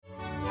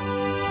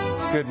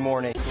Good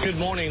morning. Good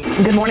morning.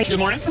 Good morning. Good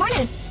morning. Good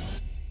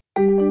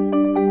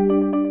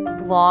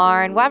morning.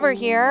 Lauren Weber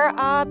here,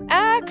 up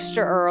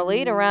extra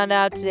early to round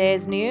out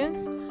today's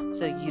news,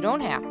 so you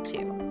don't have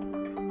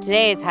to.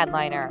 Today's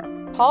headliner: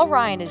 Paul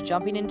Ryan is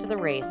jumping into the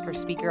race for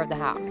Speaker of the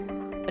House,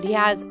 but he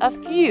has a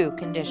few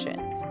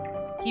conditions.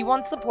 He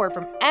wants support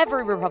from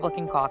every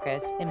Republican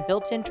caucus and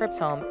built-in trips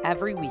home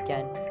every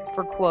weekend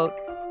for, quote,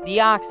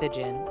 the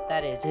oxygen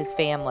that is his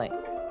family.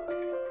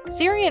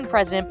 Syrian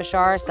President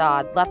Bashar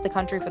Assad left the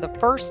country for the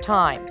first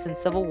time since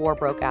civil war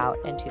broke out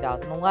in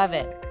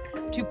 2011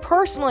 to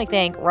personally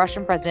thank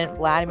Russian President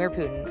Vladimir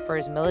Putin for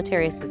his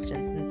military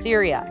assistance in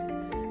Syria.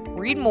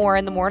 Read more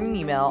in the morning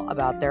email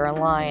about their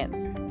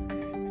alliance.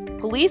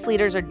 Police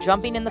leaders are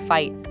jumping in the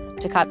fight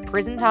to cut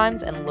prison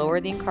times and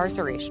lower the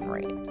incarceration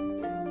rate.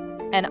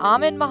 And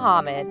Ahmed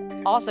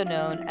Mohammed, also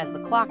known as the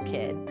Clock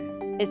Kid,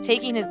 is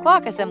taking his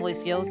clock assembly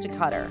skills to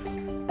Qatar,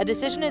 a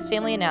decision his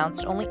family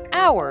announced only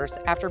hours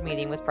after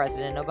meeting with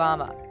President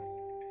Obama.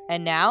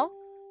 And now,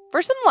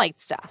 for some light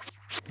stuff.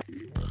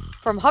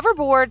 From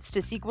hoverboards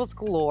to sequels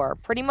galore,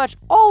 pretty much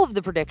all of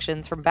the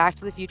predictions from Back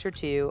to the Future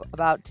 2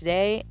 about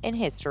today in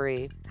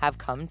history have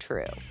come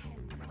true.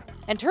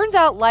 And turns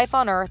out life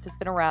on Earth has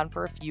been around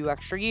for a few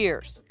extra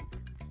years.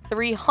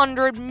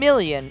 300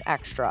 million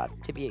extra,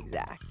 to be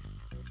exact.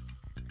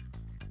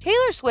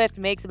 Taylor Swift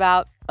makes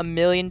about $1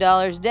 million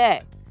a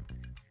day.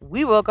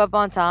 We woke up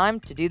on time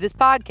to do this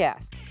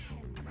podcast.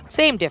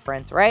 Same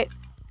difference, right?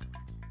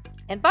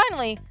 And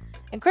finally,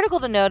 and critical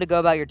to know to go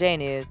about your day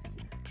news,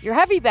 your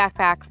heavy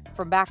backpack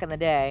from back in the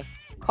day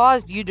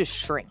caused you to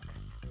shrink.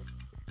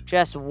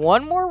 Just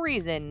one more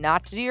reason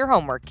not to do your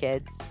homework,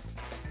 kids.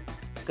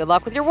 Good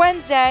luck with your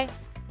Wednesday.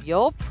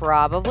 You'll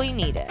probably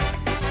need it.